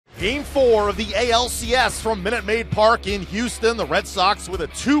Game 4 of the ALCS from Minute Maid Park in Houston. The Red Sox with a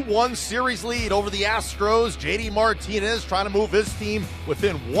 2-1 series lead over the Astros. JD Martinez trying to move his team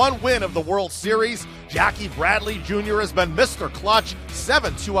within one win of the World Series. Jackie Bradley Jr. has been Mr. Clutch.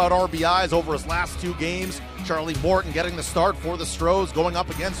 7 two-out RBIs over his last 2 games. Charlie Morton getting the start for the Stros, going up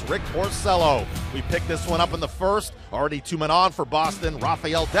against Rick Porcello. We picked this one up in the first. Already 2 men on for Boston.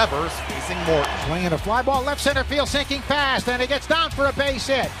 Rafael Devers facing Morton. Swinging a fly ball, left center field, sinking fast, and it gets down for a base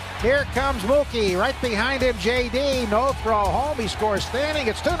hit. Here comes Mookie, right behind him, JD. No throw home, he scores standing.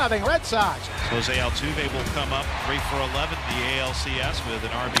 It's 2-0 Red Sox. Jose Altuve will come up 3 for 11 in the ALCS with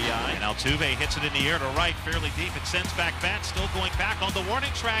an RBI. And Altuve hits it in the air to right, fairly deep. It sends back bat, still going back on the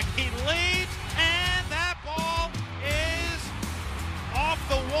warning track. He leads, and that ball is off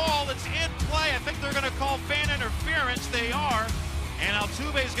the wall. It's in play. I think they're going to call fan interference. They are. And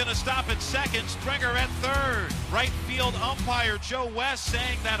Altuve's going to stop at second, Springer at third. Right field umpire Joe West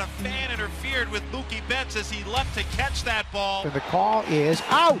saying that a fan interfered with Mookie Betts as he leapt to catch that ball. The call is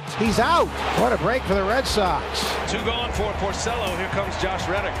out. He's out. What a break for the Red Sox. 2 gone for Porcello. Here comes Josh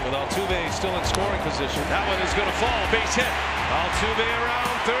Reddick with Altuve still in scoring position. That one is going to fall. Base hit. Altuve around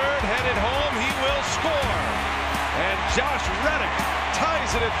third, headed home. He will score. And Josh Reddick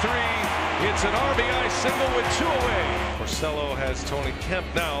ties it at 3. It's an RBI single with 2 away. Porcello has Tony Kemp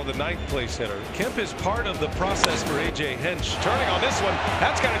now, the 9th place hitter. Kemp is part of the process for A.J. Hinch. Turning on this one.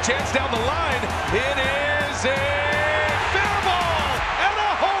 That's got a chance down the line. It is a fair ball and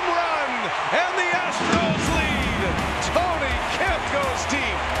a home run. And the Astros lead. Tony Kemp goes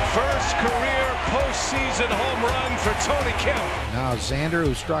deep. First career postseason home run for Tony Kemp. Now Xander,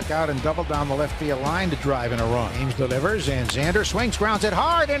 who struck out and doubled down the left field line to drive in a run. Ames delivers, and Xander swings, grounds it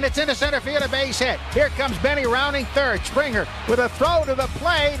hard, and it's into center field, a base hit. Here comes Benny rounding third. Springer with a throw to the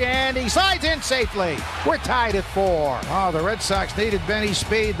plate, and he slides in safely. We're tied at 4. Oh, the Red Sox needed Benny's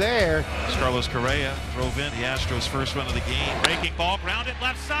speed there. Carlos Correa drove in the Astros' first run of the game. Breaking ball, grounded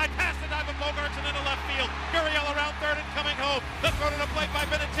left side, past the dive of Bogarts and into left field. Gurriel around third and coming home. The throw to the plate by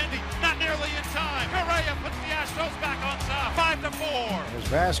Benintendi, not nearly in time. Correa puts the Astros back on top, 5-4. There's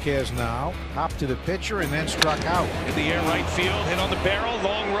Vasquez now, hopped to the pitcher and then struck out. In the air right field, hit on the barrel,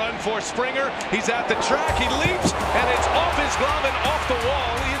 long run for Springer. He's at the track, he leaps, and it's off his glove and off the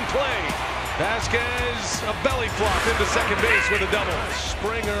wall, in play. Vasquez, a belly flop into second base with a double.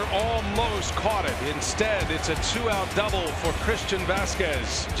 Springer almost caught it. Instead, it's a 2-out double for Christian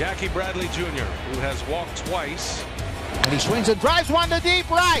Vasquez. Jackie Bradley Jr., who has walked twice. And he swings and drives one to deep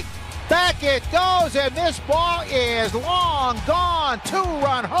right. Back it goes, and this ball is long gone.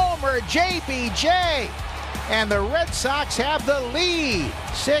 2-run homer, JBJ. And the Red Sox have the lead.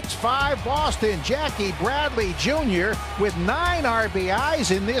 6-5 Boston. Jackie Bradley Jr. with 9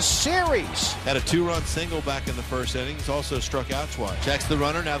 RBIs in this series. Had a 2-run single back in the first innings. Also struck out twice. Checks the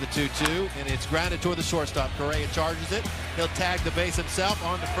runner, now the 2-2, and it's grounded toward the shortstop. Correa charges it. He'll tag the base himself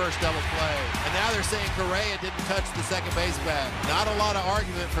on the first double play. And now they're saying Correa didn't touch the second base bat. Not a lot of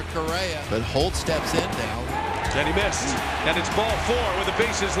argument for Correa, but Holt steps in now. And he missed. And it's ball 4 with the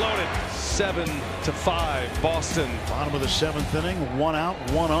bases loaded. 7-5 Boston. Bottom of the 7th inning, 1 out,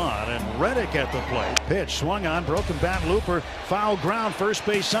 1 on, and Reddick at the plate. Pitch swung on, broken bat looper, foul ground, first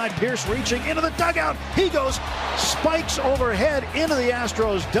base side. Pierce reaching into the dugout. He goes, spikes overhead into the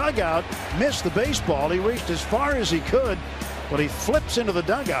Astros dugout. Missed the baseball. He reached as far as he could, but he flips into the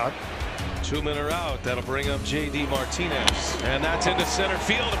dugout. 2 men are out. That'll bring up JD Martinez. And that's into center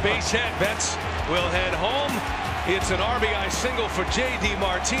field. A base hit. Betts will head home. It's an RBI single for JD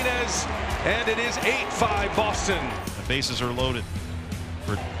Martinez. And it is 8-5 Boston. The bases are loaded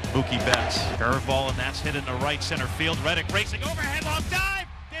for Mookie Betts. Curveball, and that's hit into right center field. Reddick racing overhead, long dive.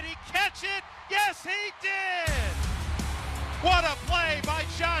 Did he catch it? Yes, he did. What a play by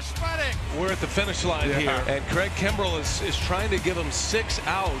Josh Reddick. We're at the finish line here, and Craig Kimbrell is trying to give him 6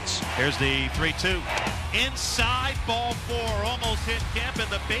 outs. Here's the 3-2. Inside, ball 4. Almost hit Kemp,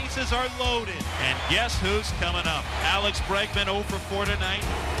 and the bases are loaded. And guess who's coming up? Alex Bregman 0 for 4 tonight.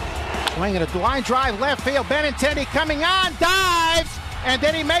 Swinging a line drive left field. Benintendi coming on, dives, and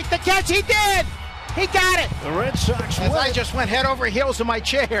did he make the catch? He did. He got it. The Red Sox win. I just went head over heels in my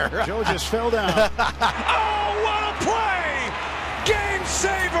chair. Joe just fell down. Oh, what a play! Game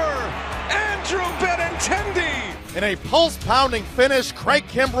saver, Andrew Benintendi. In a pulse-pounding finish, Craig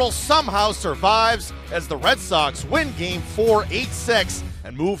Kimbrell somehow survives as the Red Sox win Game 4 8-6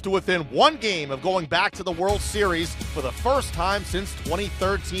 and move to within 1 game of going back to the World Series for the first time since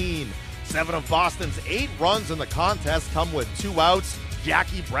 2013. 7 of Boston's 8 runs in the contest come with 2 outs.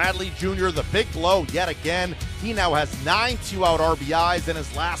 Jackie Bradley Jr., the big blow yet again. He now has 9 two-out RBIs in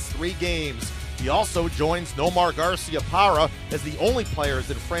his last 3 games. He also joins Nomar Garcia-Parra as the only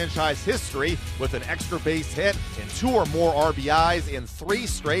players in franchise history with an extra base hit and 2 or more RBIs in 3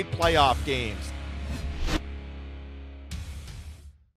 straight playoff games.